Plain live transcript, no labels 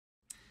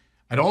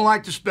I don't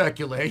like to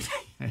speculate.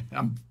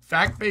 I'm a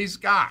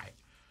fact-based guy.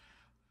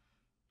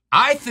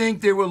 I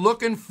think they were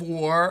looking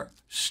for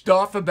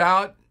stuff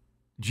about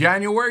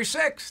January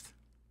 6th.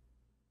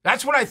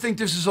 That's what I think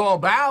this is all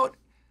about.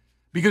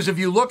 Because if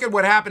you look at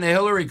what happened to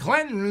Hillary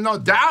Clinton, no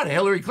doubt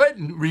Hillary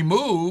Clinton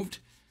removed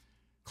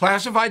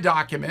classified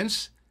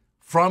documents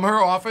from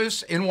her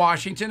office in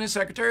Washington as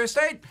Secretary of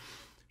State.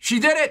 She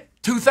did it,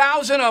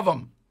 2,000 of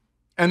them.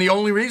 And the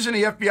only reason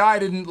the FBI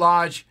didn't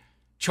lodge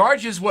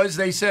charges was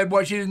they said,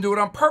 well, she didn't do it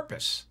on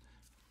purpose.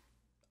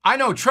 I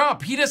know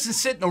Trump, he doesn't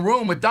sit in a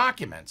room with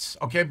documents,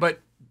 okay, but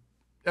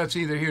that's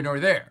neither here nor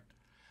there.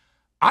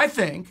 I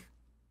think,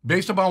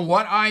 based upon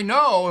what I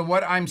know and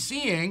what I'm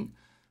seeing,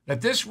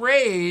 that this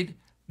raid,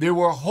 they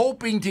were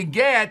hoping to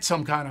get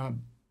some kind of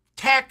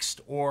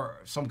text or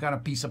some kind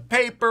of piece of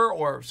paper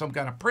or some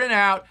kind of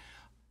printout,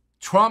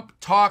 Trump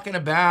talking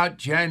about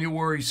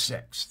January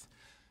 6th. Does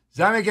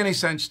that make any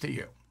sense to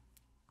you?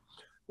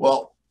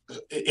 Well,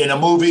 in a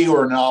movie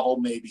or a novel,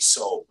 maybe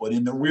so. But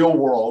in the real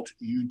world,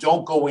 you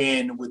don't go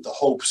in with the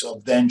hopes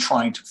of then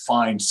trying to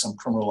find some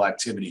criminal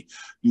activity.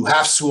 You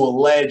have to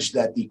allege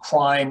that the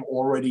crime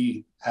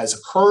already has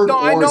occurred. No,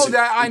 I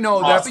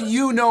know that, but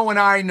you know and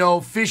I know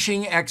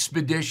fishing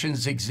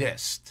expeditions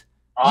exist.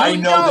 I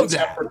know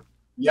that.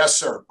 Yes,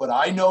 sir. But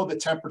I know the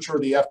temperature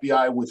of the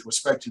FBI with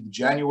respect to the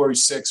January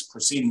 6th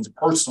proceedings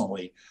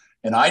personally.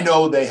 And I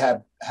know they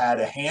have had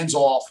a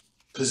hands-off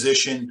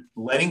position,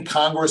 letting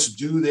Congress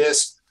do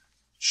this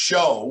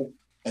show,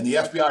 and the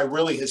FBI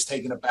really has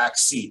taken a back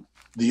seat.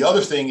 The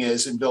other thing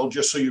is, and Bill,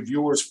 just so your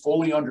viewers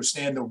fully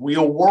understand the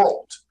real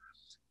world,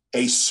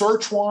 a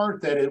search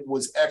warrant that it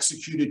was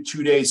executed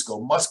 2 days ago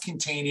must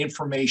contain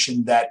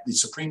information that the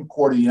Supreme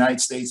Court of the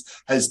United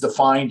States has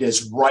defined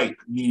as ripe,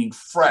 meaning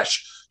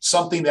fresh,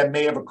 something that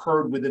may have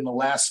occurred within the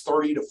last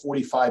 30 to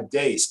 45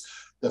 days.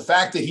 The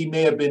fact that he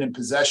may have been in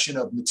possession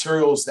of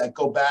materials that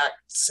go back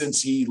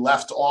since he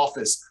left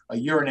office a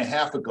year and a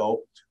half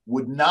ago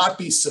would not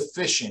be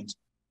sufficient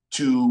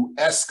to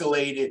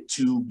escalate it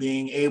to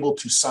being able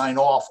to sign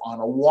off on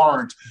a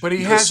warrant. But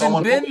he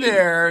hasn't been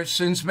there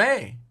since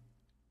May.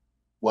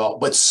 Well,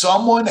 but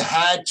someone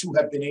had to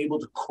have been able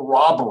to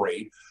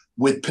corroborate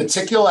with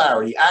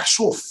particularity,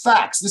 actual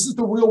facts. This is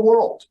the real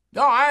world.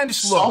 No, I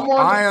understand.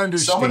 I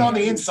understand. Someone on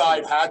the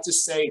inside had to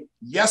say,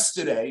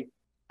 yesterday,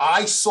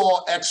 I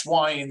saw X,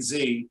 Y, and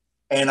Z,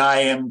 and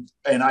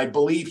I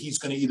believe he's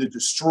going to either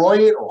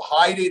destroy it or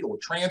hide it or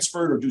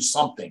transfer it or do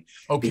something.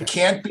 Okay. It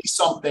can't be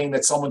something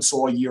that someone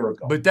saw a year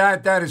ago. But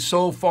that is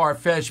so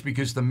far-fetched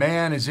because the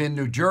man is in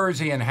New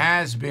Jersey and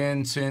has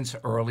been since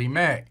early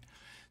May.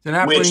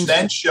 Which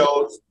then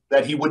shows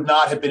that he would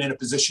not have been in a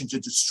position to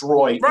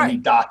destroy any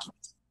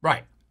documents.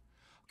 Right.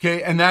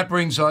 Okay, and that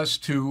brings us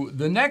to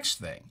the next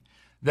thing,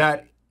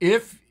 that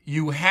if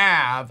you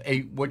have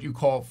what you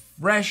call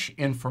fresh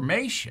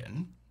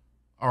information,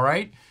 all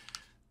right,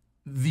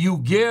 you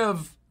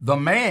give the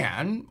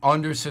man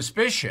under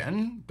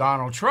suspicion,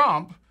 Donald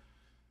Trump,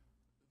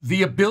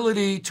 the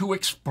ability to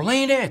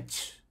explain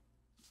it,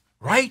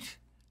 right?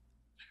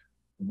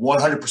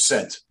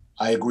 100%.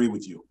 I agree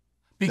with you.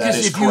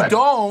 Because if you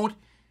don't,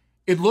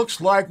 it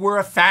looks like we're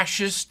a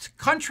fascist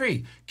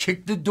country.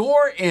 Kick the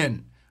door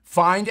in.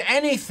 Find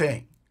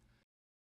anything.